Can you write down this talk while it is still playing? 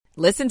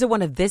Listen to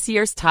one of this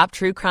year's top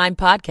true crime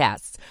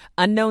podcasts.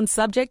 Unknown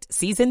Subject,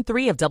 Season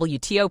 3 of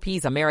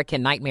WTOP's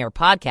American Nightmare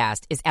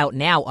podcast is out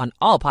now on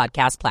all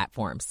podcast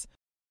platforms.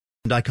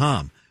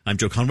 I'm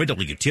Joe Conway,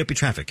 WTOP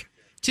Traffic.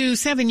 To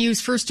 7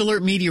 News First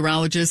Alert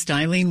meteorologist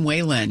Eileen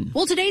Whalen.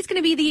 Well, today's going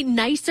to be the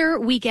nicer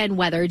weekend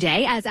weather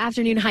day as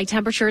afternoon high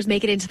temperatures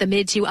make it into the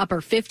mid to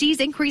upper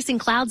 50s, increasing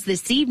clouds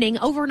this evening,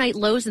 overnight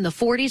lows in the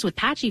 40s with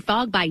patchy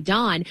fog by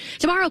dawn.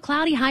 Tomorrow,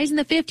 cloudy highs in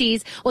the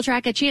 50s. We'll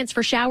track a chance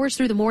for showers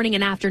through the morning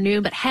and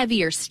afternoon, but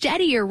heavier,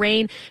 steadier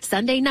rain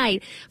Sunday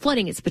night.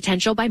 Flooding is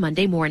potential by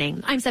Monday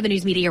morning. I'm 7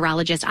 News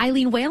meteorologist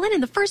Eileen Whalen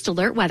in the First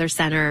Alert Weather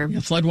Center. A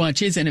flood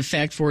watch is in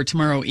effect for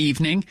tomorrow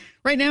evening.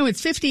 Right now, it's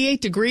 58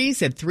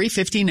 degrees at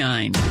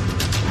 3:59.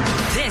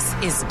 This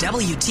is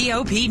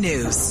WTOP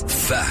News.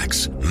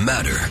 Facts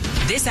matter.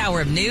 This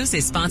hour of news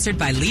is sponsored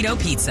by Lido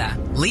Pizza.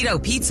 Lido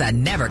Pizza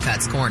never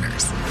cuts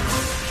corners.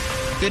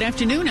 Good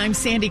afternoon, I'm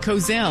Sandy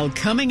Kozel.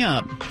 Coming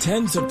up.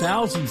 Tens of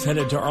thousands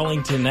headed to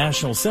Arlington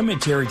National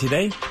Cemetery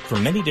today for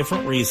many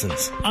different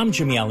reasons. I'm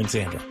Jimmy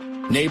Alexander.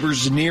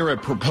 Neighbors near a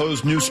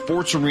proposed new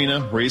sports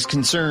arena raise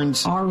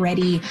concerns.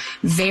 Already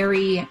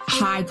very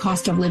high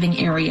cost of living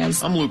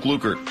areas. I'm Luke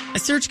Lukert. A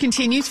search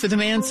continues for the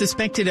man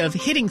suspected of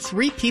hitting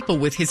 3 people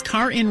with his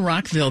car in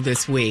Rockville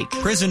this week.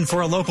 Prison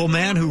for a local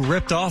man who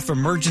ripped off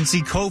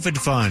emergency COVID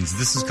funds.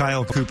 This is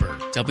Kyle Cooper.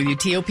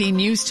 WTOP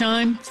News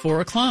Time,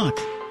 4 o'clock.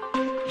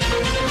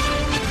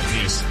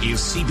 This is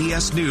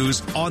CBS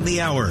News on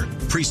the Hour,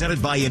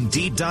 presented by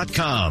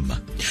Indeed.com.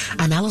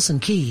 I'm Allison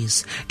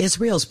Keyes.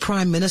 Israel's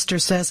prime minister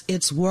says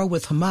its war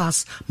with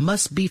Hamas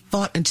must be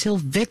fought until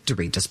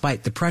victory,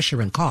 despite the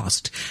pressure and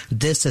cost.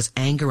 This as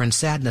anger and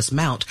sadness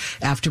mount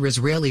after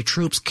Israeli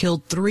troops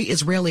killed 3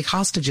 Israeli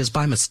hostages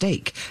by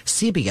mistake.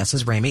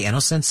 CBS's Rami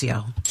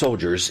Inocencio.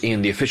 Soldiers,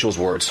 in the officials'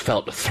 words,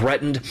 felt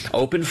threatened,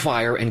 opened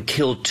fire, and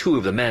killed 2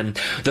 of the men.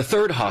 The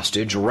 3rd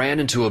hostage ran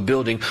into a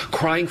building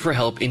crying for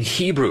help in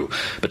Hebrew,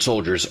 but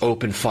soldiers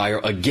opened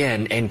fire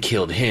again and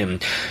killed him.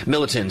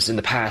 Militants in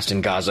the past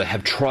in Gaza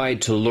have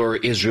tried to lure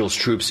Israel's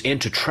troops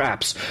into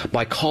traps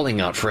by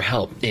calling out for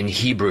help in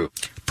Hebrew.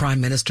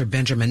 Prime Minister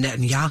Benjamin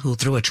Netanyahu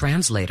through a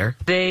translator.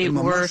 They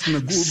were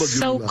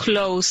so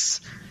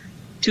close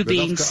to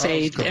being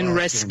saved and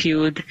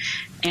rescued,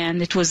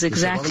 and it was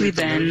exactly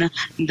then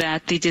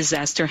that the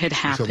disaster had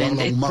happened.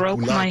 It broke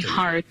my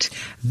heart.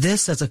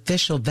 This as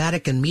official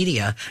Vatican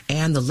media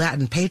and the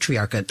Latin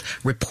Patriarchate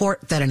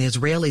report that an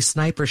Israeli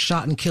sniper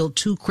shot and killed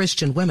 2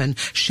 Christian women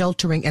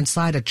sheltering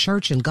inside a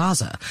church in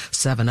Gaza.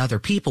 7 other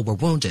people were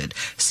wounded.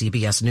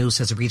 CBS News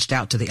has reached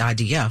out to the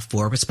IDF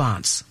for a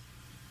response.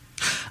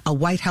 A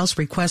White House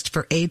request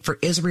for aid for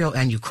Israel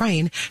and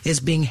Ukraine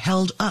is being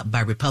held up by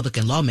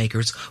Republican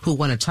lawmakers who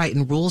want to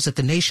tighten rules at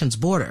the nation's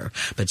border.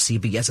 But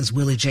CBS's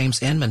Willie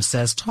James Inman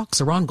says talks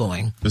are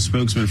ongoing. The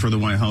spokesman for the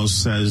White House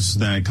says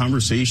that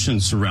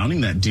conversations surrounding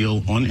that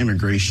deal on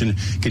immigration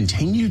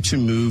continue to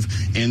move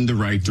in the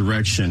right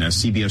direction, as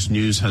CBS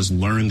News has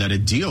learned that a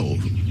deal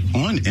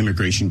on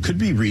immigration could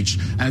be reached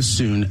as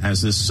soon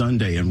as this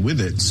Sunday, and with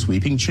it,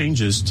 sweeping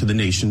changes to the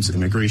nation's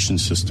immigration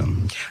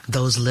system.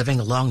 Those living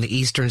along the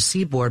eastern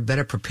seaboard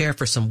better prepare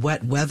for some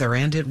wet weather,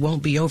 and it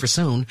won't be over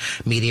soon.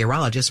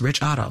 Meteorologist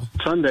Rich Otto.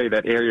 Sunday,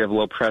 that area of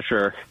low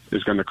pressure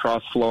is going to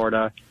cross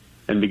Florida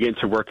and begin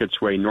to work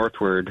its way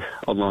northward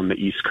along the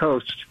east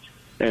coast.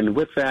 And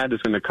with that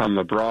is going to come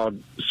a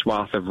broad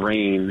swath of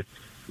rain,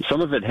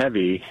 some of it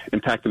heavy,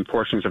 impacting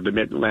portions of the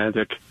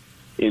mid-Atlantic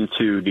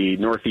into the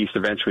northeast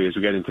eventually as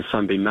we get into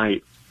Sunday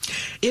night.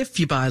 If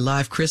you buy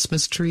live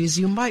Christmas trees,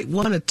 you might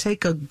want to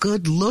take a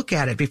good look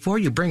at it before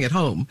you bring it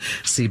home.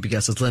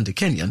 CBS's Linda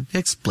Kenyon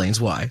explains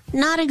why.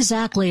 Not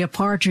exactly a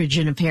partridge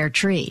in a pear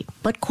tree,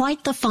 but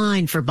quite the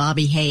find for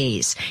Bobby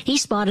Hayes. He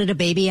spotted a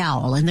baby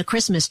owl in the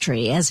Christmas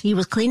tree as he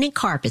was cleaning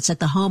carpets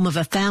at the home of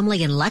a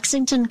family in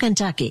Lexington,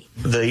 Kentucky.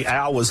 The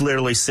owl was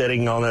literally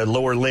sitting on a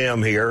lower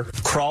limb here,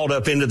 crawled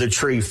up into the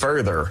tree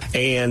further.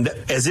 And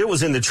as it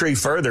was in the tree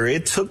further,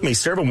 it took me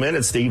several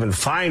minutes to even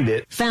find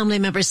it. Family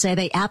members say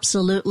they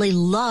absolutely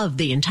love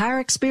the entire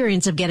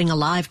experience of getting a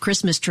live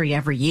Christmas tree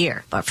every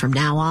year. But from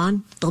now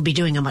on, they'll be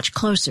doing a much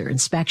closer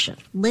inspection.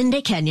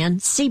 Linda Kenyon,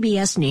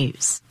 CBS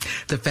News.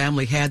 The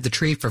family had the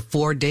tree for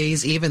 4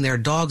 days. Even their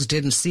dogs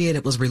didn't see it.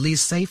 It was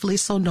released safely,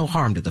 so no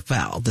harm to the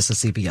fowl. This is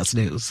CBS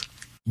News.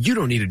 You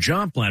don't need a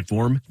job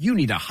platform. You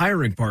need a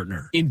hiring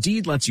partner.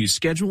 Indeed lets you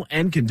schedule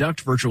and conduct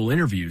virtual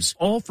interviews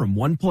all from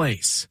one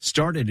place.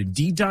 Start at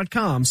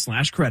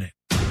Indeed.com/credit.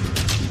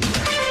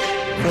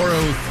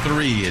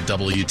 4:03 at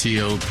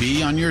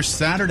WTOP on your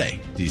Saturday,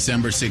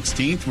 December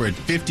 16th. We're at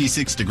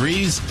 56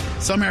 degrees,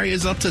 some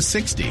areas up to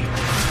 60.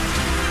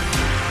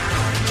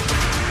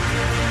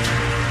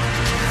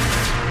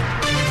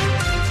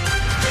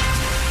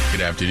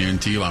 Good afternoon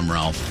to you. I'm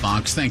Ralph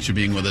Fox. Thanks for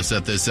being with us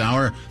at this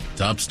hour.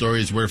 Top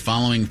stories we're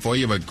following for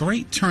you. A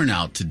great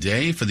turnout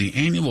today for the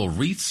annual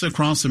Wreaths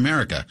Across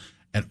America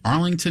at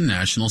Arlington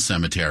National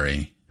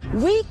Cemetery.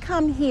 We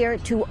come here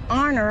to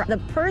honor the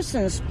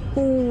persons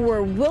who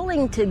were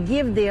willing to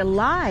give their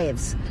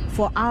lives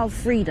for our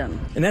freedom.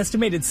 An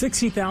estimated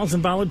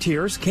 60,000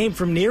 volunteers came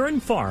from near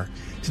and far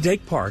to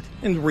take part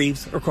in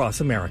wreaths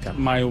across America.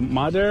 My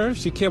mother,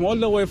 she came all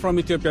the way from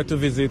Ethiopia to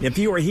visit. If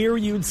you were here,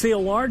 you'd see a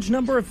large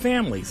number of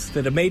families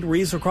that have made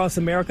wreaths across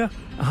America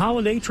a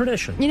holiday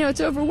tradition. You know,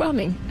 it's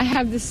overwhelming. I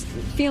have this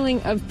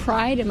feeling of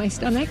pride in my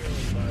stomach.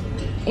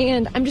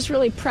 And I'm just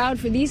really proud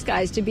for these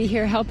guys to be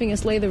here helping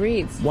us lay the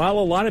wreaths. While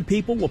a lot of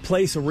people will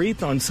place a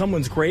wreath on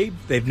someone's grave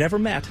they've never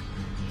met,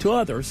 to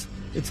others,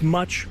 it's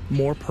much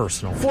more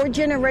personal. 4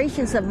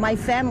 generations of my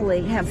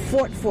family have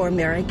fought for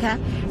America,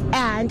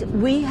 and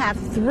we have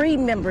 3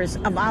 members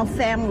of our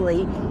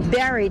family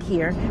buried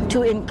here,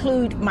 to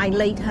include my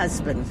late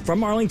husband.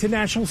 From Arlington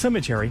National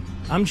Cemetery,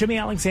 I'm Jimmy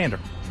Alexander,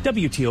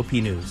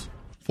 WTOP News.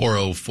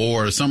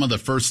 404, some of the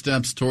first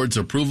steps towards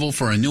approval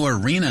for a new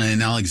arena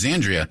in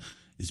Alexandria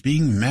is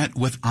being met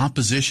with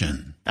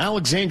opposition.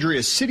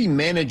 Alexandria City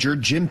Manager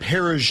Jim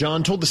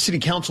Parajan told the City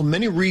Council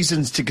many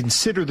reasons to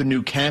consider the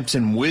new Caps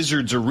and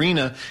Wizards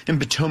Arena in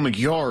Potomac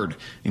Yard,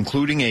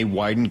 including a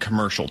widened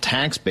commercial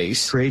tax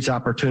base. Creates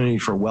opportunity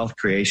for wealth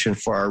creation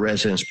for our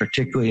residents,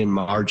 particularly in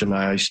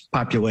marginalized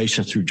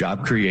populations, through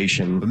job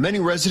creation. But many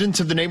residents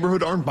of the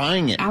neighborhood aren't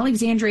buying it.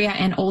 Alexandria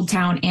and Old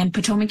Town and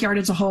Potomac Yard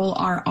as a whole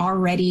are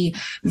already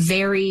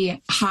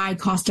very high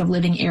cost of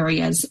living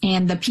areas.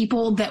 And the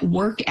people that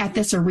work at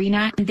this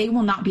arena, they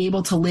will not be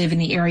able to live in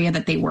the area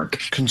that they work.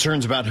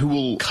 Concerns about who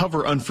will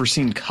cover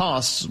unforeseen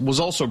costs was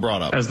also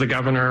brought up. As the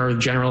Governor,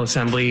 General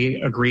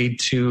Assembly agreed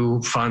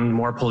to fund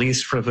more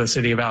police for the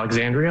city of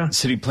Alexandria. The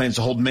city plans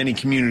to hold many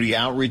community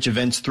outreach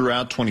events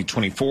throughout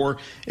 2024.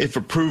 If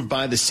approved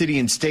by the city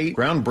and state,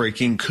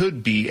 groundbreaking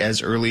could be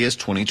as early as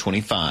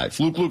 2025.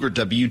 Luke Luger,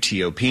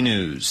 WTOP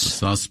News. The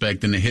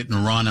suspect in a hit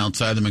and run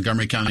outside the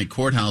Montgomery County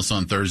Courthouse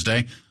on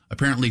Thursday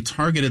apparently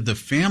targeted the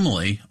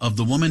family of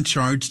the woman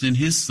charged in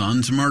his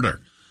son's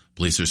murder.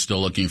 Police are still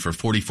looking for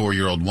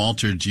 44-year-old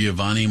Walter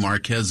Giovanni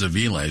Marquez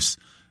Aviles.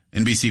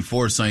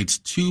 NBC4 cites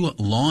 2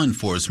 law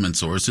enforcement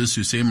sources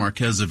who say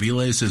Marquez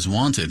Aviles is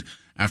wanted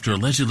after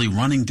allegedly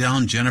running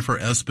down Jennifer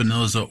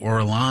Espinoza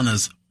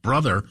Orellana's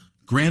brother,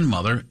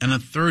 grandmother, and a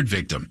 3rd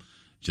victim.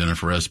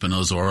 Jennifer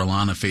Espinoza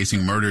Orellana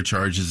facing murder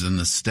charges in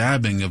the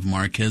stabbing of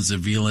Marquez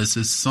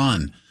Aviles'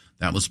 son.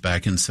 That was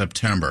back in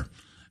September.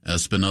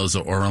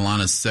 Espinoza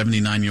Orellana's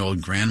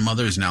 79-year-old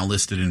grandmother is now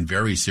listed in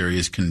very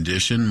serious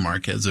condition.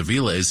 Marquez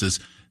Aviles is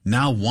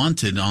now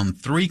wanted on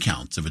 3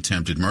 counts of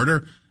attempted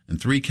murder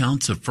and 3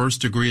 counts of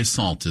first-degree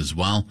assault as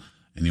well.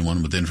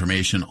 Anyone with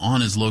information on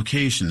his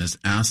location is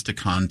asked to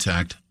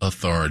contact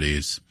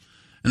authorities.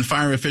 And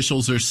fire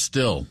officials are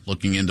still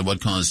looking into what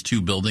caused 2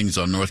 buildings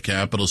on North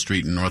Capitol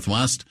Street in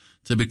Northwest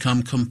to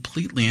become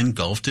completely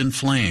engulfed in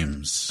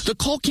flames. The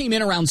call came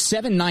in around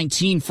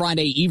 7:19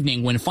 Friday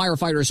evening. When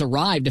firefighters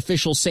arrived,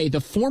 officials say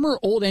the former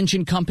Old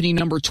Engine Company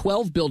number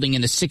 12 building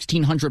in the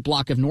 1600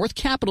 block of North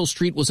Capitol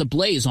Street was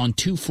ablaze on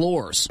 2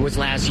 floors. It was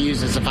last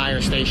used as a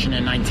fire station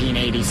in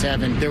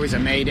 1987. There was a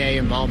mayday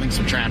involving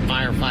some trapped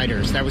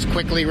firefighters. That was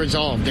quickly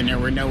resolved, and there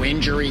were no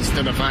injuries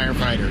to the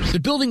firefighters. The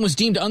building was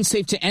deemed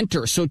unsafe to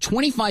enter, so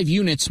 25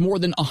 units, more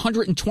than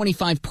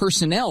 125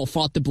 personnel,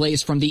 fought the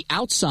blaze from the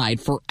outside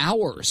for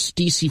hours.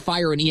 D.C.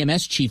 Fire and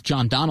EMS Chief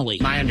John Donnelly.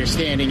 My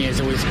understanding is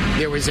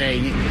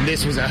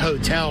this was a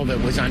hotel that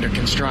was under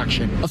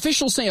construction.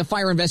 Officials say a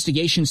fire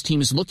investigations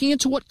team is looking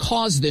into what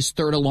caused this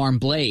 3rd alarm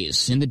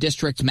blaze. In the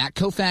district, Matt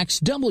Koufax,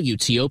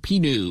 WTOP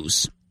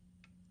News.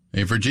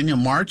 A Virginia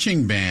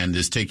marching band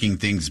is taking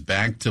things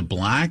back to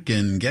black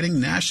and getting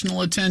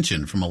national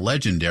attention from a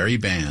legendary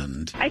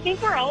band. I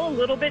think we're all a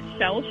little bit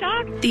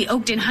shell-shocked. The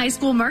Oakton High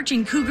School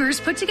Marching Cougars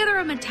put together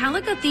a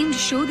Metallica-themed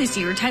show this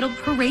year titled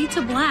Parade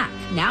to Black.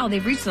 Now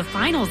they've reached the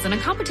finals in a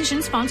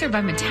competition sponsored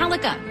by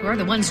Metallica, who are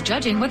the ones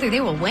judging whether they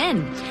will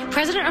win.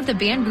 President of the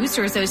Band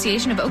Booster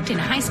Association of Oakton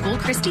High School,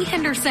 Christy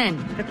Henderson.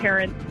 The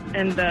parents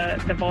and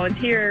the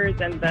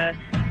volunteers and the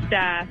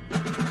staff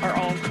are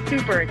all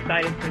super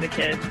excited for the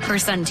kids. Her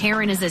son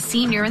Taryn is a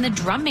senior and the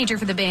drum major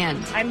for the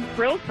band. I'm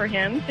thrilled for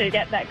him to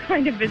get that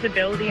kind of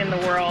visibility in the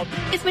world.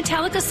 If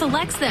Metallica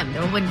selects them,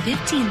 they'll win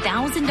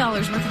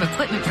 $15,000 worth of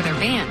equipment for their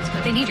band,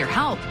 but they need your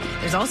help.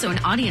 There's also an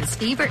audience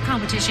favorite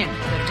competition. Go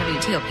to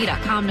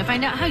WTOP.com to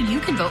find out how you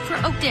can vote for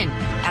Oakton.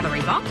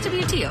 Valerie Balk,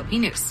 WTOP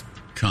News.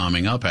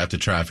 Coming up after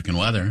traffic and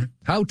weather.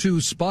 How to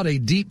spot a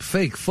deep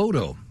fake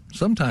photo.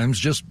 Sometimes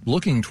just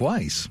looking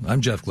twice. I'm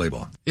Jeff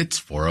Claybaugh. It's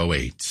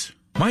 4:08.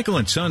 Michael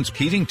and Son's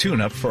heating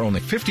tune-up for only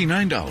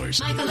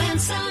 $59. Michael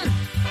and Son.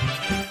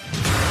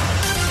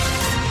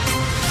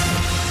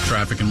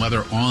 Traffic and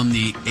weather on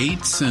the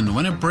 8s, and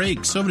when it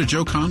breaks, over to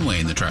Joe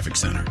Conway in the traffic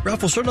center.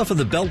 Ralph, we'll start off on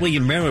the Beltway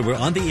in Maryland. We're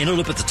on the inner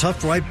loop. It's a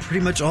tough ride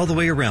pretty much all the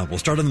way around. We'll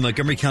start on the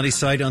Montgomery County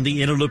side on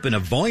the inner loop in a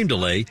volume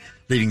delay,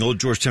 leaving Old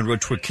Georgetown Road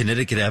toward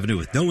Connecticut Avenue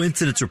with no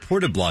incidents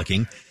reported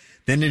blocking.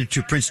 Then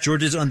into Prince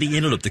George's on the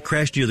inner loop. The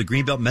crash near the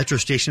Greenbelt Metro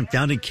Station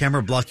found in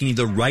camera blocking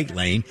the right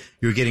lane.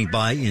 You're getting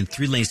by in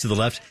 3 lanes to the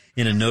left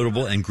in a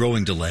notable and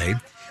growing delay.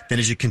 Then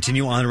as you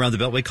continue on around the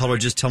Beltway, caller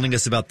just telling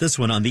us about this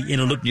one on the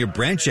inner loop near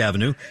Branch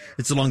Avenue.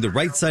 It's along the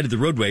right side of the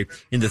roadway.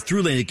 In the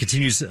through lane, it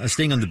continues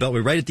staying on the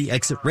Beltway right at the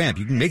exit ramp.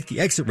 You can make the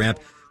exit ramp,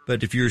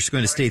 but if you're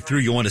going to stay through,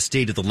 you want to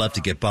stay to the left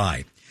to get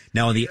by.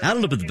 Now on the outer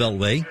loop of the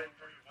Beltway,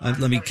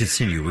 let me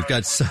continue. We've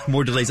got some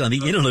more delays on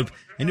the inner loop.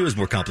 I knew it was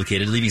more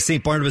complicated. Leaving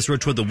St. Barnabas Road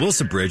toward the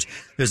Wilson Bridge.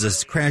 There's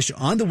a crash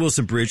on the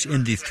Wilson Bridge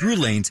in the through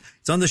lanes.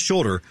 It's on the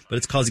shoulder, but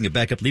it's causing a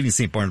backup leaving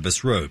St.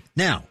 Barnabas Road.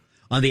 Now,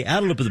 on the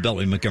outer loop of the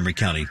Beltway in Montgomery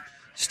County,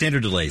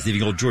 standard delays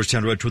leaving Old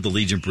Georgetown Road toward the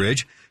Legion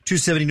Bridge.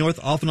 270 north,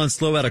 often on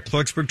slow out of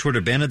Clarksburg toward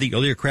Urbana. The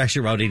earlier crash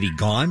at Route 80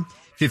 gone.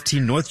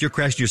 15 north, your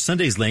crash near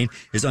Sunday's lane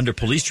is under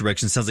police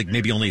direction. Sounds like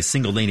maybe only a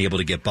single lane able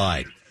to get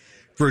by.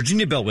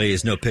 Virginia Beltway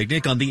is no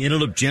picnic. On the inner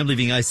loop jam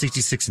leaving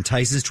I-66 and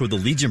Tysons toward the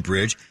Legion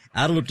Bridge.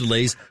 Outer loop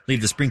delays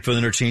leave the Springfield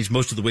interchange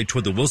most of the way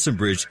toward the Wilson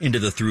Bridge into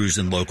the throughs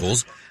and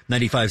locals.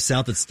 95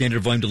 south at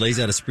standard volume delays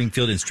out of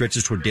Springfield and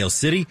stretches toward Dale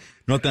City.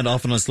 Northbound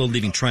often on slow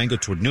leaving Triangle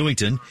toward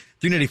Newington.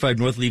 395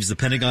 north leaves the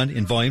Pentagon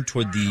in volume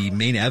toward the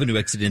Main Avenue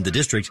exit in the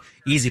district.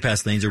 Easy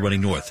pass lanes are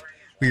running north.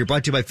 We are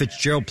brought to you by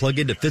Fitzgerald. Plug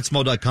into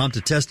fitzmo.com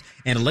to test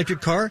an electric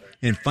car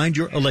and find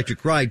your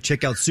electric ride.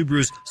 Check out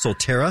Subaru's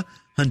Solterra,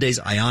 Hyundai's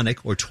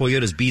Ioniq, or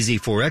Toyota's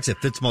BZ4X at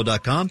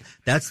fitzmo.com.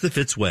 That's the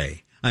Fitz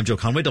way. I'm Joe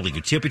Conway,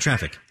 WTOP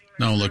Traffic.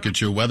 Now look at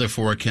your weather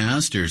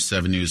forecast. Here's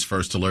 7 News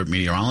First Alert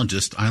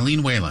meteorologist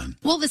Eileen Whalen.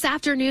 Well, this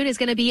afternoon is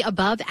going to be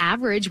above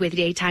average with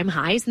daytime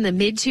highs in the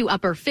mid to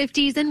upper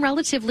 50s and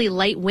relatively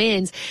light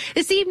winds.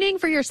 This evening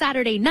for your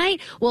Saturday night,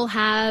 we'll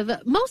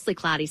have mostly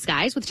cloudy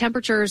skies with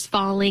temperatures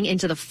falling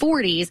into the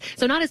 40s,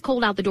 so not as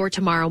cold out the door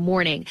tomorrow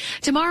morning.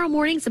 Tomorrow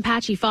morning, some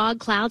patchy fog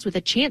clouds with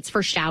a chance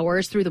for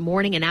showers through the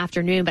morning and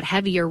afternoon, but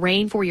heavier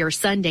rain for your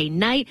Sunday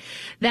night.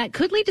 That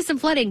could lead to some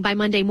flooding by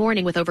Monday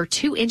morning with over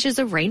 2 inches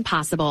of rain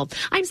possible.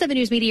 I'm 7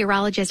 News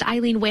meteorologist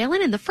Eileen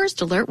Whalen in the First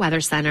Alert Weather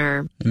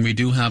Center. And we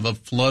do have a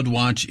flood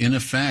watch in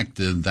effect.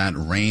 That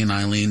rain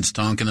Eileen's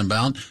talking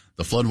about.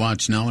 The flood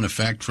watch now in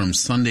effect from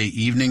Sunday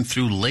evening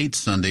through late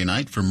Sunday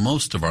night for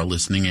most of our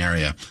listening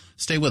area.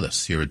 Stay with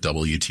us here at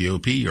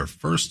WTOP, your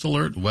First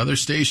Alert weather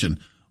station.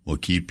 We'll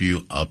keep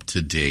you up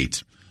to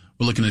date.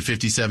 We're looking at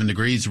 57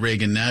 degrees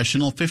Reagan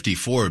National,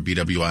 54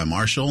 BWI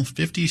Marshall,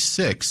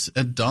 56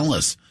 at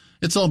Dulles.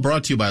 It's all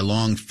brought to you by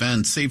Long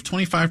Fence. Save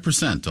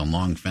 25% on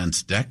Long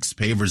Fence decks,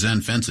 pavers,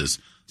 and fences.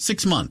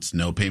 6 months,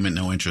 no payment,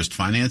 no interest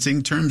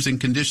financing. Terms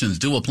and conditions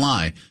do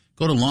apply.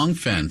 Go to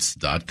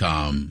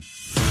longfence.com.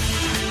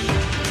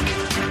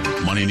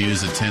 Money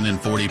news at 10 and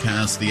 40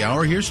 past the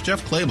hour. Here's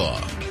Jeff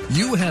Claybaugh.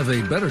 You have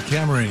a better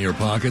camera in your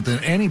pocket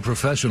than any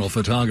professional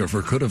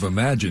photographer could have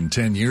imagined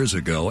 10 years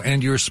ago,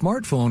 and your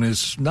smartphone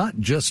is not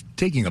just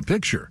taking a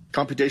picture.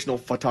 Computational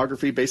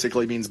photography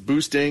basically means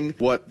boosting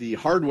what the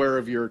hardware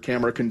of your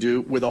camera can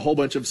do with a whole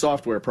bunch of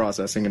software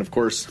processing. And of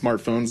course,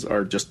 smartphones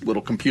are just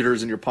little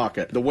computers in your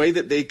pocket. The way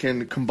that they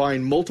can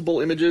combine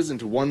multiple images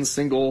into one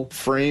single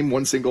frame,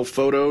 one single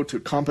photo to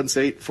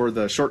compensate for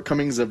the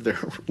shortcomings of their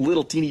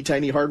little teeny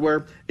tiny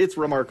hardware, it's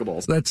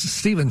remarkable. That's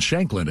Stephen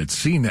Shanklin at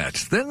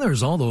CNET. Then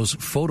there's all those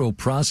photo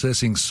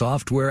processing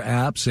software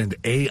apps and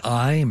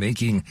AI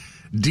making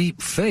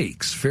deep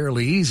fakes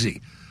fairly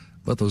easy.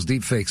 But those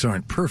deep fakes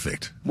aren't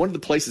perfect. One of the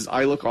places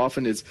I look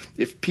often is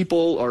if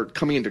people are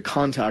coming into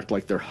contact,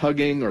 like they're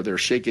hugging or they're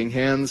shaking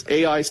hands,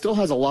 AI still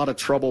has a lot of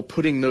trouble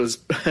putting those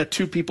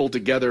two people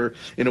together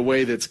in a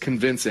way that's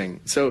convincing.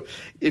 So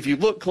if you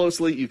look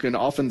closely, you can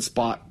often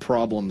spot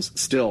problems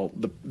still.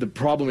 The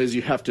problem is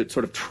you have to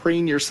sort of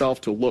train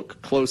yourself to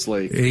look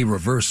closely. A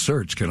reverse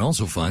search can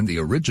also find the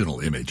original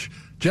image.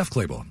 Jeff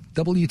Claybaugh,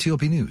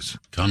 WTOP News.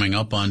 Coming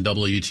up on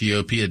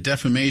WTOP, a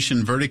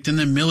defamation verdict in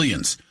the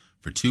millions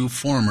for 2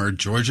 former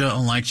Georgia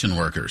election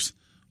workers.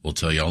 We'll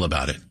tell you all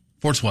about it.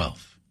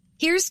 412.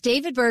 Here's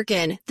David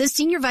Birkin, the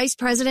Senior Vice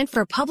President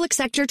for Public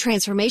Sector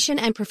Transformation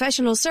and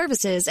Professional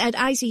Services at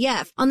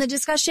ICF, on the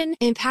discussion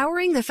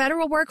Empowering the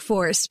Federal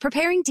Workforce,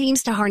 Preparing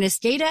Teams to Harness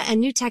Data and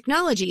New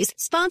Technologies,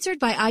 sponsored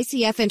by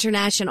ICF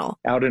International.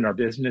 Out in our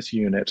business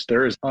units,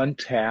 there is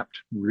untapped,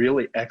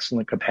 really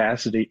excellent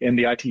capacity in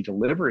the IT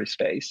delivery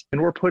space,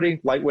 and we're putting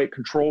lightweight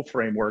control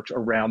frameworks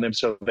around them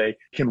so they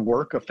can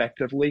work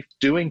effectively,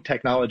 doing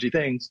technology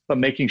things, but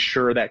making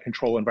sure that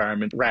control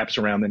environment wraps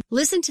around them.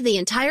 Listen to the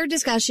entire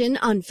discussion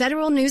on Federal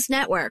News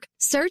Network.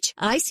 Search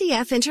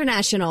ICF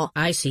International.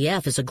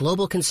 ICF is a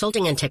global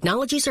consulting and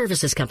technology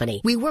services company.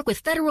 We work with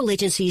federal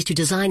agencies to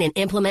design and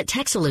implement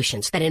tech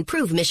solutions that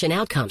improve mission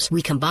outcomes.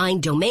 We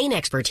combine domain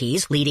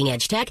expertise,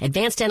 leading-edge tech,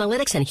 advanced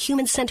analytics, and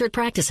human-centered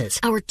practices.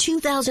 Our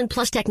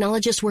 2,000-plus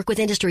technologists work with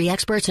industry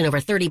experts and over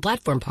 30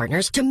 platform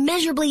partners to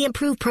measurably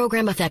improve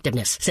program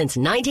effectiveness. Since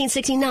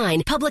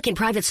 1969, public and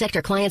private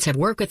sector clients have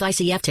worked with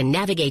ICF to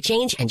navigate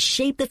change and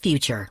shape the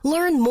future.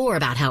 Learn more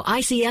about how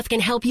ICF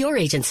can help your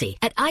agency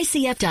at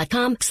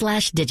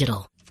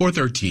ICF.com/digital.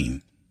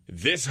 413.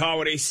 This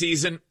holiday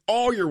season,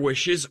 All your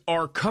wishes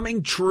are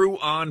coming true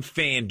on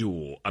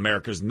FanDuel,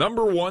 America's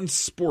 #1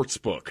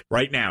 sportsbook.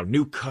 Right now,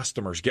 new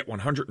customers get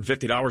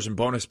 $150 in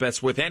bonus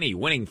bets with any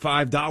winning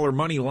 $5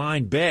 money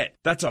line bet.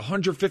 That's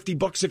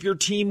 $150 if your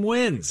team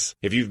wins.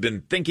 If you've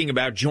been thinking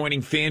about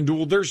joining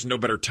FanDuel, there's no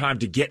better time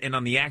to get in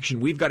on the action.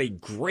 We've got a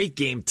great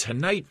game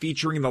tonight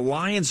featuring the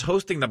Lions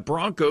hosting the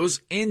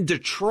Broncos in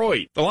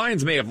Detroit. The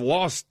Lions may have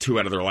lost 2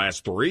 out of their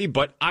last 3,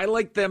 but I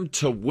like them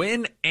to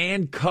win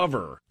and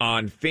cover.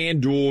 On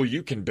FanDuel,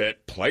 you can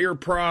bet player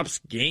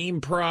props,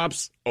 game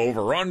props,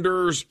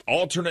 over-unders,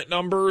 alternate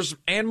numbers,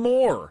 and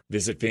more.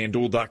 Visit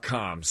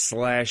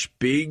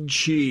FanDuel.com/Big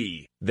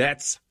Chi.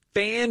 That's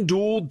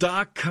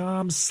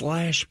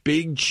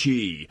FanDuel.com/Big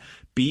Chi.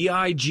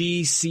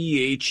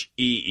 BIGCHEE.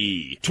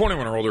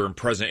 21 or older and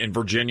present in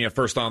Virginia.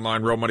 First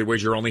online real money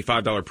wager only.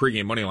 $5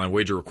 pregame moneyline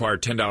wager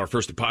required. $10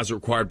 first deposit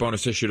required.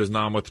 Bonus issued as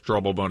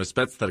non-withdrawable bonus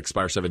bets that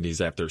expire 7 days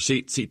after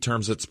receipt. See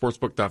terms at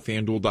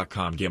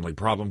sportsbook.fanduel.com. Gambling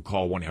problem?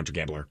 Call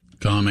 1-800-GAMBLER.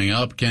 Coming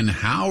up, can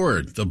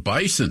Howard, the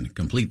Bison,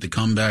 complete the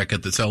comeback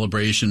at the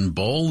Celebration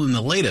Bowl in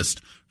the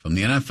latest from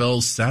the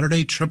NFL's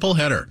Saturday triple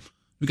header?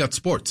 We got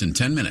sports in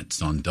 10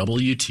 minutes on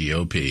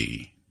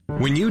WTOP.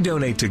 When you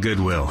donate to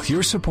Goodwill,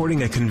 you're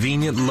supporting a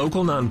convenient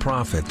local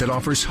nonprofit that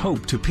offers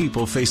hope to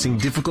people facing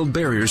difficult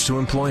barriers to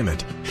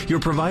employment. You're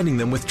providing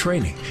them with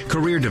training,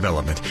 career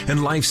development,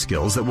 and life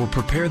skills that will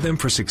prepare them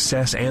for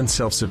success and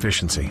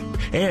self-sufficiency.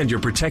 And you're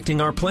protecting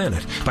our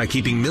planet by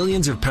keeping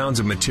millions of pounds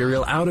of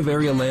material out of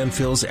area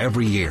landfills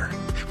every year.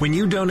 When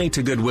you donate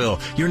to Goodwill,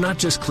 you're not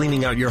just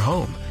cleaning out your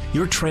home.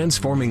 You're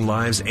transforming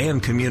lives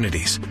and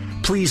communities.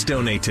 Please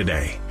donate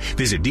today.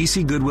 Visit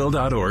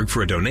dcgoodwill.org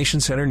for a donation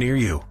center near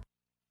you.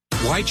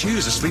 Why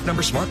choose a Sleep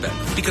Number smart bed?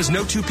 Because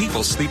no two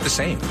people sleep the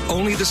same.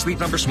 Only the Sleep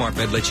Number smart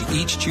bed lets you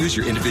each choose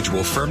your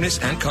individual firmness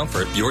and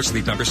comfort, your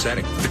Sleep Number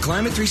setting. The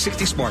Climate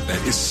 360 smart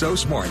bed is so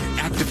smart it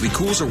actively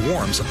cools or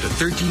warms up to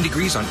 13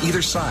 degrees on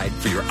either side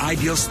for your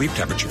ideal sleep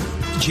temperature.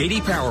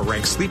 JD Power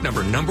ranks Sleep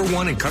Number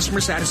 #1 in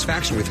customer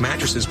satisfaction with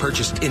mattresses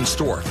purchased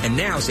in-store. And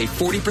now save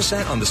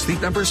 40% on the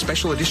Sleep Number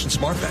Special Edition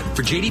smart bed.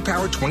 For JD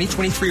Power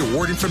 2023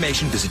 award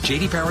information, visit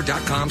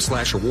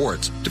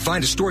jdpower.com/awards. To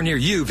find a store near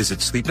you, visit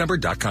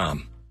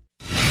sleepnumber.com.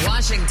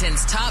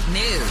 Washington's top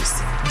news,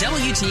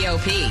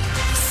 WTOP.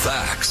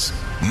 Facts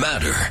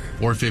matter.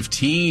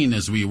 4:15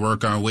 as we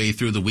work our way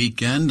through the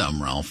weekend.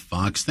 I'm Ralph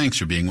Fox. Thanks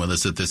for being with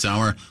us at this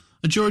hour.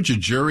 A Georgia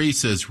jury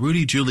says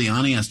Rudy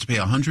Giuliani has to pay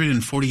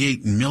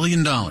 $148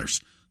 million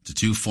to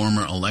 2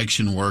 former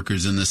election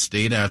workers in the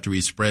state after he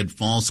spread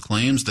false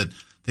claims that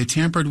they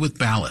tampered with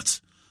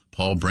ballots.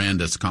 Paul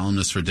Brandis,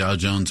 columnist for Dow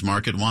Jones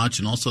Market Watch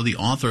and also the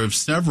author of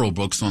several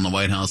books on the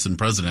White House and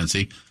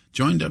presidency,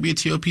 joined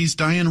WTOP's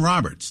Diane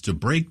Roberts to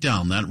break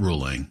down that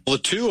ruling. The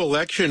 2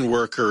 election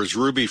workers,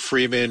 Ruby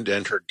Freeman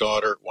and her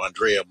daughter,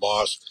 Wandrea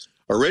Moss,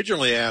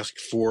 originally asked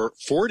for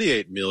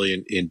 $48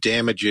 million in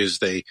damages.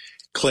 They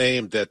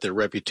claimed that their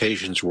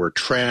reputations were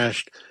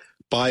trashed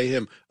by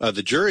him.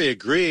 The jury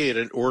agreed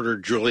and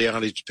ordered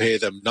Giuliani to pay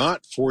them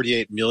not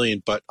 $48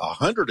 million, but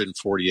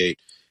 $148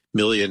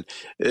 million.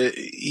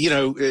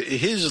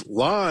 His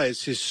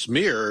lies, his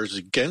smears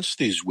against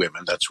these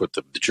women, that's what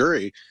the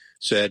jury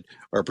said,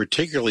 are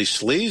particularly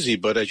sleazy.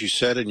 But as you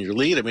said in your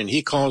lead, I mean,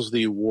 he calls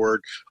the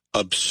award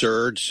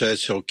absurd,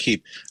 says he'll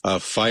keep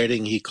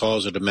fighting. He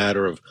calls it a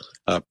matter of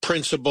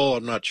principle.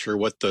 I'm not sure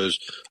what those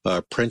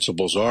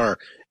principles are.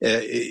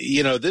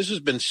 This has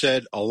been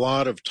said a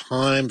lot of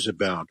times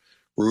about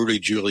Rudy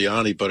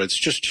Giuliani, but it's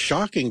just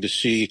shocking to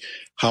see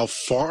how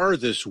far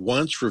this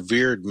once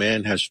revered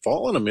man has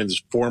fallen. I mean,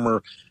 this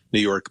former New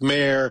York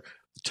mayor,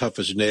 tough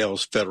as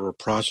nails federal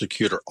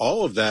prosecutor,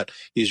 all of that.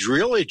 He's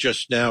really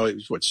just now,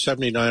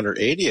 79 or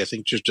 80, I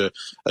think, just a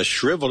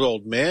shriveled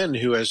old man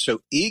who has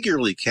so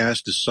eagerly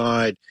cast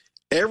aside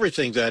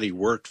everything that he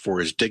worked for,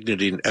 his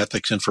dignity and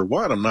ethics, and for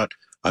what? I'm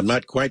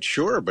not quite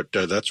sure, but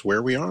that's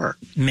where we are.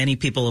 Many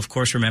people, of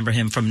course, remember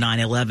him from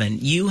 9/11.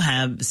 You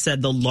have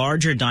said the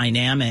larger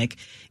dynamic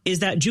is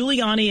that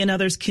Giuliani and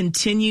others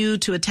continue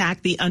to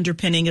attack the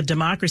underpinning of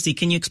democracy.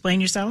 Can you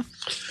explain yourself?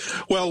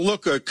 Well,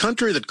 look, a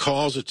country that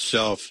calls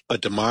itself a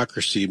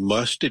democracy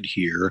must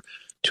adhere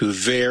to a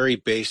very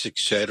basic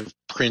set of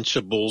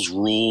principles,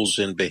 rules,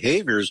 and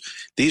behaviors.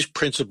 These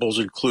principles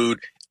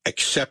include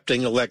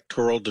accepting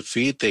electoral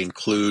defeat. They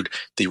include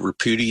the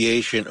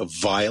repudiation of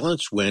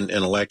violence when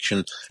an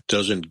election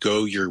doesn't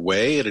go your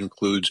way. It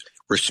includes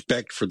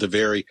respect for the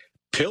very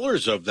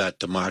pillars of that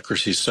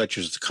democracy, such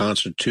as the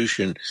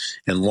Constitution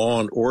and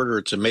law and order.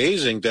 It's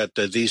amazing that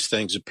these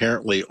things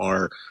apparently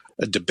are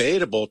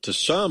debatable to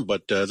some,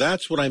 but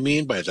that's what I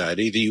mean by that.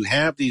 Either you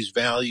have these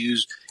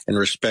values and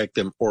respect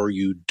them or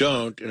you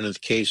don't. And in the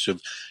case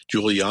of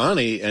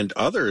Giuliani and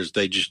others,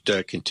 they just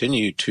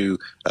continue to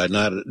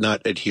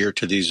not adhere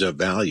to these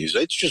values.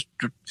 It's just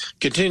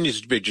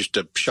continues to be just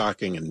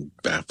shocking and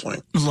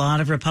baffling. A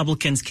lot of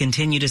Republicans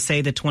continue to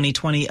say the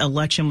 2020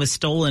 election was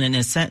stolen in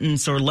a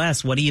sentence or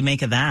less. What do you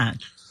make of that?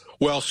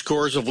 Well,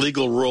 scores of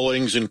legal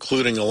rulings,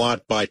 including a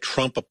lot by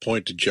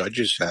Trump-appointed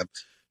judges, have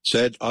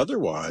said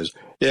otherwise.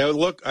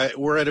 Look,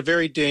 we're at a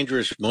very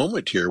dangerous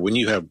moment here when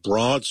you have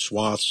broad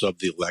swaths of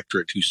the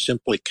electorate who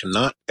simply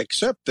cannot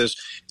accept this.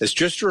 It's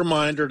just a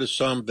reminder to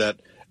some that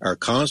our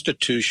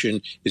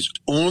Constitution is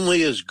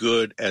only as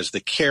good as the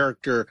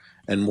character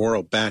and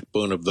moral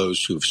backbone of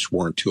those who've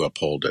sworn to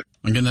uphold it.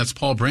 Again, that's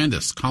Paul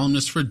Brandis,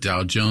 columnist for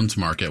Dow Jones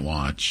Market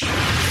Watch.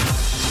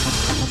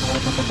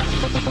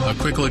 A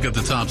quick look at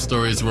the top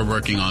stories we're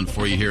working on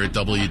for you here at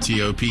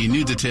WTOP.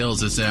 New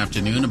details this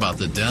afternoon about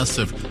the deaths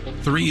of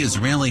 3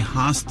 Israeli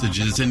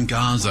hostages in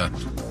Gaza.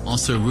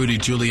 Also, Rudy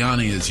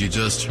Giuliani, as you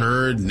just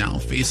heard, now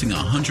facing a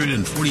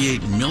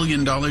 $148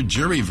 million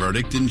jury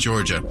verdict in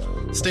Georgia.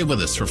 Stay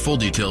with us for full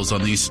details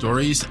on these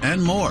stories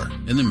and more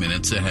in the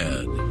minutes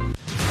ahead.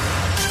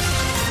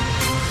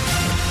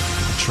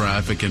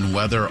 Traffic and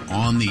weather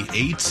on the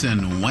 8s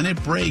and when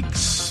it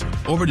breaks.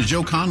 Over to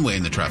Joe Conway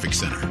in the traffic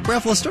center.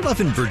 Ralph, let's start off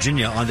in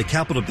Virginia on the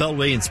Capitol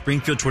Beltway in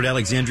Springfield toward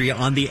Alexandria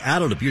on the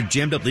Adult. You're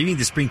jammed up leaving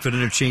the Springfield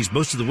interchange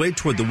most of the way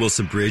toward the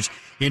Wilson Bridge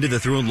into the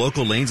through and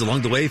local lanes.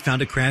 Along the way,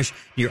 found a crash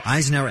near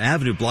Eisenhower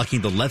Avenue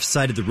blocking the left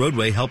side of the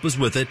roadway. Help us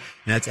with it,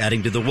 and that's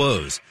adding to the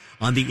woes.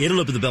 On the inner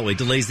loop of the Beltway,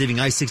 delays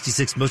leaving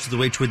I-66 most of the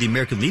way toward the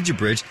American Legion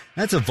Bridge.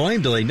 That's a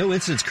volume delay. No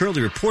incidents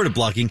currently reported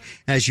blocking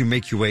as you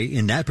make your way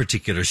in that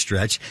particular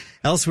stretch.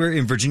 Elsewhere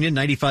in Virginia,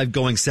 95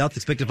 going south.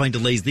 Expect to find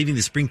delays leaving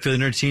the Springfield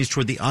interchange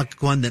toward the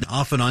Occoquan, then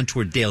off and on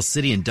toward Dale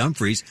City and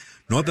Dumfries.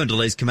 Northbound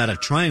delays come out of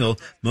Triangle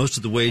most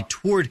of the way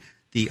toward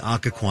the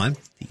Occoquan.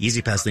 The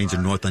easy pass lanes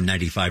are north on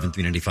 95 and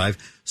 395.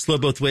 Slow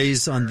both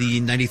ways on the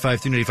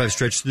 95, 395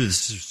 stretch through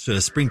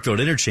the Springfield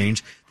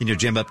interchange. Then you'll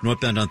jam up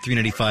northbound on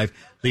 395,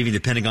 leaving the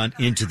Pentagon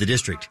into the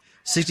district.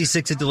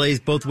 66 at delays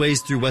both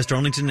ways through West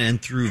Arlington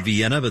and through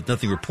Vienna, but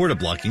nothing reported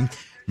blocking.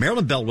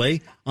 Maryland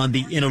Beltway on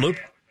the inner loop.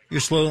 You're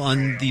slow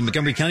on the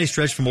Montgomery County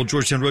stretch from Old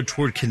Georgetown Road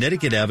toward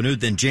Connecticut Avenue,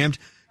 then jammed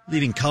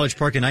leaving College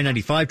Park and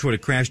I-95 toward a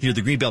crash near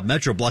the Greenbelt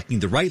Metro, blocking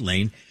the right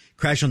lane.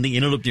 Crash on the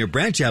inner loop near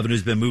Branch Avenue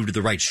has been moved to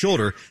the right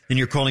shoulder. Then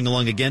you're crawling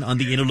along again on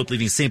the inner loop,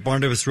 leaving St.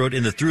 Barnabas Road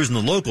in the throughs and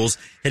the locals,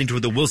 heading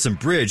toward the Wilson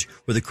Bridge,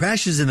 where the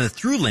crash is in the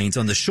through lanes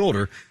on the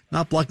shoulder,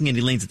 not blocking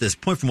any lanes at this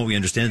point from what we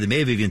understand. They may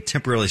have even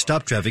temporarily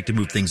stopped traffic to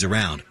move things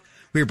around.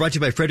 We are brought to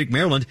you by Frederick,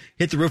 Maryland.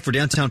 Hit the road for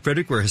downtown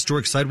Frederick, where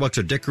historic sidewalks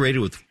are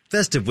decorated with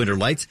festive winter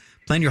lights.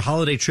 Plan your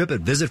holiday trip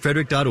at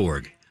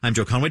visitfrederick.org. I'm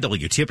Joe Conway,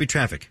 WTOP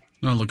Traffic.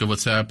 Now look at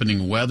what's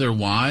happening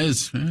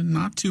weather-wise.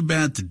 Not too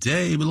bad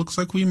today, but looks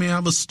like we may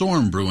have a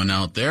storm brewing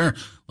out there.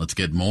 Let's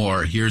get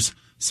more. Here's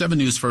 7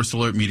 News First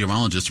Alert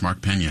meteorologist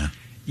Mark Pena.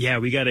 Yeah,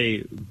 we got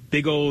a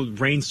big old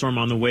rainstorm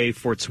on the way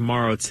for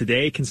tomorrow.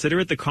 Today,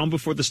 consider it the calm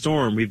before the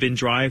storm. We've been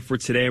dry for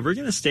today. We're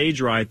going to stay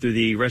dry through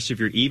the rest of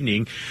your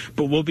evening,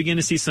 but we'll begin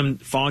to see some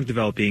fog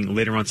developing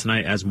later on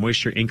tonight as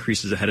moisture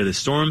increases ahead of the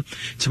storm.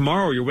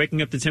 Tomorrow, you're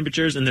waking up to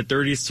temperatures in the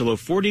 30s to low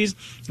 40s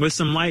with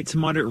some light to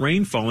moderate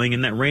rain falling,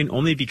 and that rain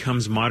only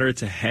becomes moderate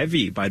to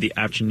heavy by the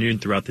afternoon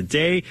throughout the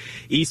day.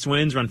 East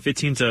winds around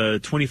 15 to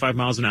 25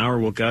 miles an hour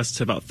will gust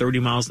to about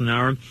 30 miles an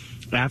hour.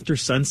 After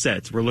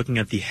sunset, we're looking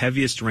at the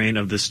heaviest rain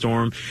of the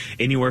storm,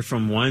 anywhere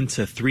from 1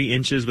 to 3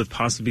 inches, with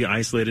possibly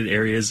isolated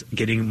areas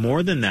getting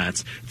more than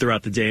that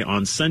throughout the day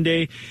on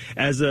Sunday.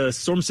 As the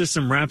storm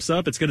system wraps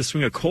up, it's going to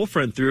swing a cold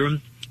front through.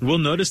 We'll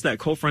notice that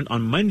cold front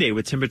on Monday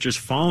with temperatures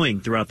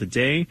falling throughout the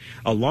day,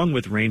 along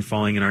with rain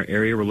falling in our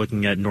area. We're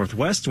looking at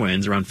northwest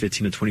winds around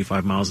 15 to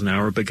 25 miles an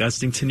hour, but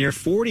gusting to near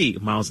 40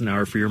 miles an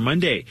hour for your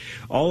Monday.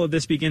 All of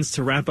this begins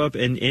to wrap up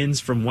and ends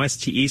from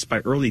west to east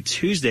by early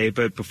Tuesday,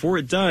 but before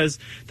it does,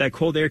 that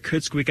cold air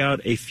could squeak out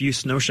a few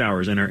snow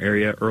showers in our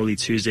area early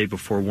Tuesday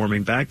before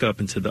warming back up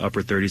into the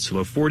upper 30s to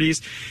low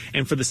 40s.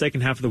 And for the second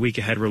half of the week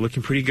ahead, we're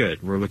looking pretty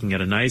good. We're looking at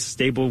a nice,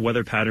 stable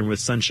weather pattern with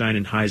sunshine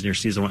and highs near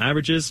seasonal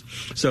averages.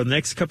 So the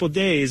next couple of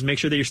days, make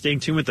sure that you're staying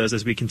tuned with us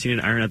as we continue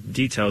to iron out the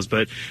details.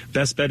 But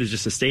best bet is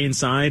just to stay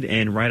inside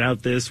and ride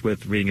out this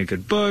with reading a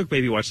good book,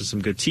 maybe watching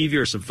some good TV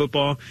or some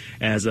football,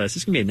 as it's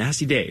just going to be a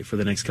nasty day for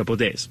the next couple of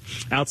days.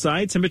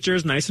 Outside,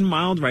 temperatures nice and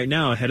mild right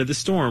now ahead of the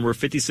storm. We're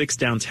 56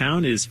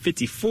 downtown, it is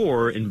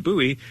 54 in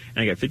Bowie,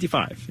 and I got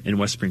 55 in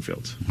West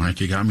Springfield. Mark,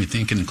 you got me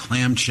thinking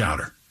clam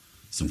chowder.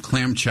 Some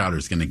clam chowder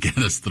is going to get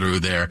us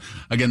through there.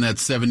 Again,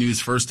 that's 7 News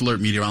First Alert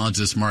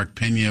meteorologist Mark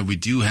Pena. We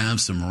do have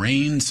some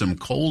rain, some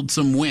cold,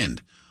 some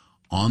wind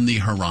on the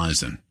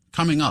horizon.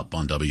 Coming up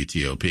on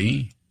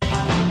WTOP.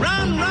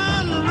 Run,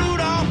 run,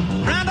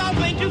 Rudolph. Randolph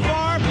ain't too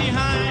far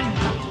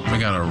behind. We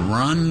got a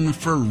run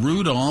for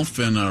Rudolph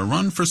and a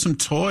run for some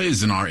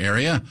toys in our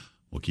area.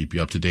 We'll keep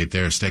you up to date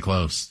there. Stay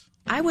close.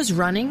 I was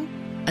running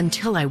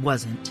until I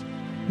wasn't.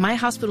 My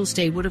hospital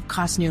stay would have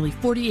cost nearly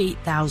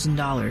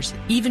 $48,000,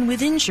 even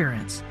with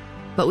insurance.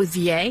 But with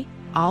VA,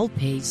 I'll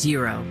pay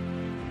zero.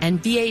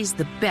 And VA is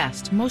the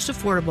best, most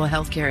affordable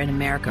health care in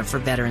America for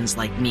veterans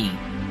like me.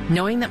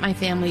 Knowing that my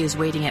family is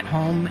waiting at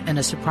home and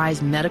a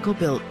surprise medical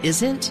bill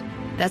isn't,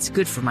 that's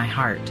good for my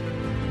heart.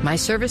 My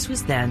service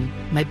was then,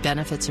 my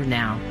benefits are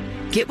now.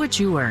 Get what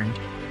you earned.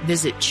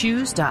 Visit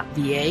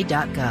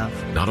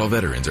choose.va.gov. Not all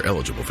veterans are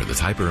eligible for the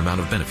type or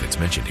amount of benefits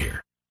mentioned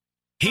here.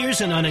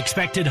 Here's an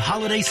unexpected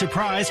holiday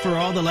surprise for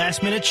all the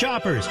last-minute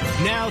shoppers.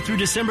 Now through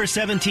December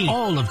 17th,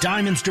 all of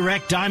Diamond's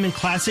Direct Diamond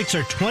Classics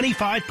are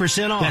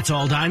 25% off. That's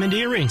all diamond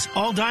earrings,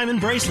 all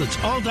diamond bracelets,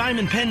 all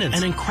diamond pendants,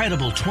 an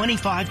incredible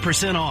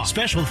 25% off.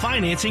 Special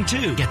financing,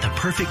 too. Get the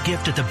perfect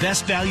gift at the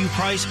best value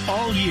price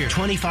all year.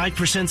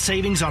 25%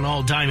 savings on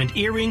all diamond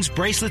earrings,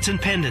 bracelets,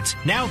 and pendants.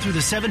 Now through the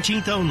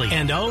 17th only,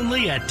 and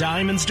only at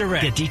Diamonds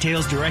Direct. Get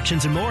details,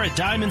 directions, and more at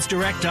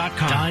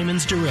diamondsdirect.com.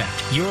 Diamonds Direct.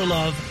 Your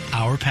love,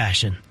 our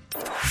passion.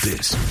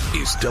 This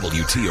is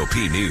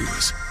WTOP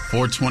News.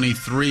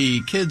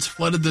 4:23, kids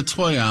flooded the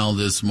toy aisle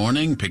this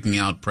morning, picking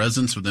out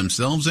presents for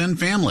themselves and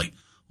family,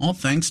 all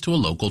thanks to a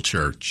local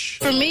church.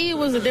 For me, it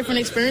was a different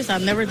experience.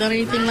 I've never done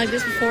anything like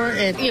this before,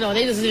 and,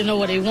 they just didn't know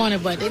what they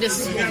wanted, but they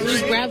just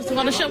grabbed some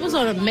on the shelf. It was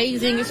an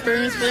amazing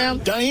experience for them.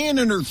 Diane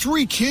and her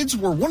 3 kids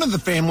were one of the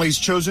families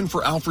chosen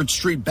for Alfred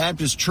Street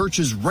Baptist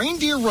Church's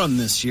Reindeer Run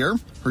this year.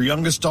 Her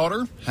youngest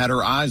daughter had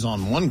her eyes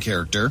on one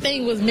character.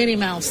 Thing was Minnie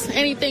Mouse.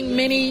 Anything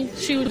Minnie,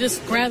 she would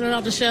just grab it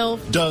off the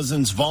shelf.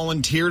 Dozens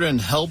volunteered and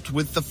helped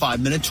with the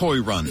 5-minute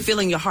toy run.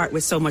 Filling your heart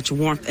with so much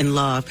warmth and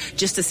love,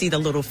 just to see the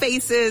little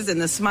faces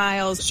and the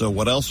smiles. So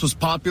what else was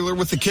popular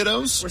with the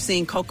kiddos? We're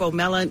seeing Coco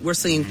Melon, we're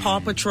seeing Paw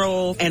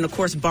Patrol, and of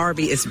course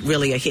Barbie is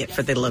really a hit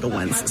for the little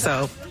ones.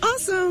 So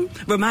awesome.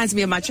 Reminds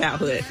me of my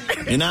childhood.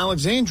 In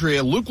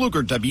Alexandria, Luke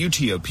Luker,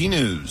 WTOP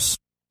News.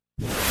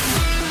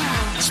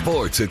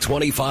 Sports at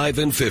 25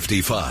 and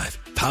 55.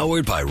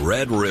 Powered by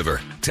Red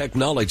River.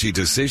 Technology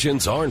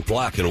decisions aren't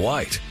black and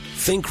white.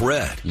 Think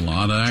red. A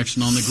lot of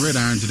action on the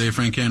gridiron today,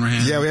 Frank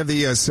Hanrahan. Yeah, we have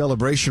the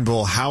Celebration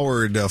Bowl.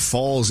 Howard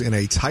falls in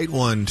a tight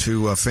one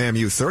to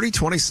FAMU,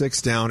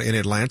 30-26 down in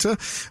Atlanta.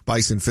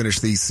 Bison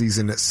finished the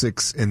season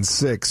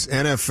 6-6.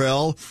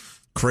 NFL,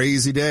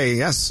 crazy day.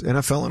 Yes,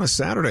 NFL on a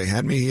Saturday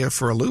had me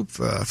for a loop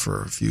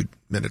for a few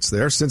minutes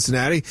there.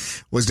 Cincinnati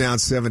was down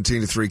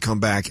 17-3, come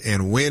back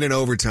and win in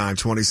overtime,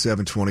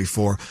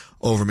 27-24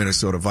 over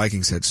Minnesota.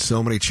 Vikings had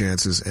so many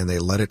chances and they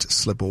let it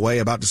slip away.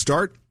 About to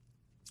start.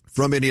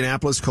 From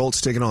Indianapolis,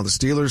 Colts taking on the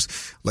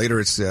Steelers. Later,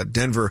 it's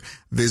Denver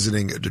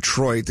visiting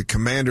Detroit. The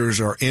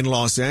Commanders are in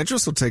Los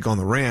Angeles. They'll take on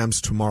the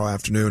Rams tomorrow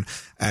afternoon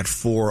at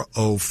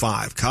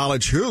 4:05.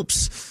 College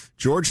hoops.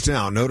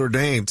 Georgetown, Notre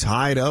Dame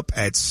tied up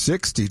at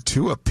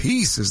 62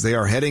 apiece as they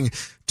are heading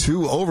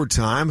to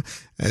overtime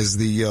as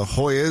the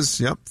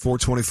Hoyas,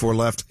 4:24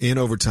 left in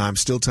overtime,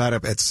 still tied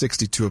up at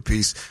 62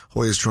 apiece.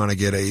 Hoyas trying to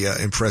get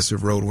a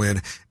impressive road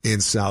win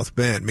in South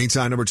Bend.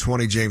 Meantime, number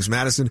 20, James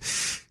Madison,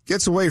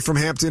 gets away from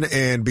Hampton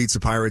and beats the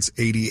Pirates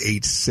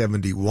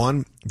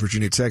 88-71.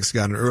 Virginia Tech's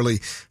got an early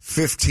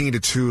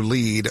 15-2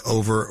 lead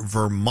over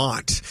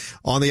Vermont.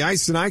 On the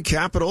ice tonight,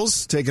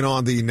 Capitals taking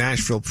on the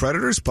Nashville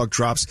Predators. Puck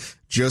drops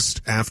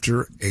just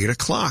after 8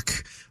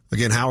 o'clock.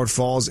 Again, Howard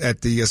falls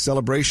at the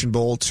Celebration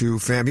Bowl to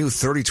FAMU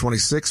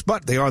 30-26,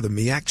 but they are the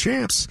MEAC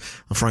champs.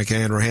 I'm Frank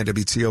Hanrahan,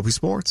 WTOP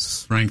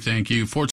Sports. Frank, thank you.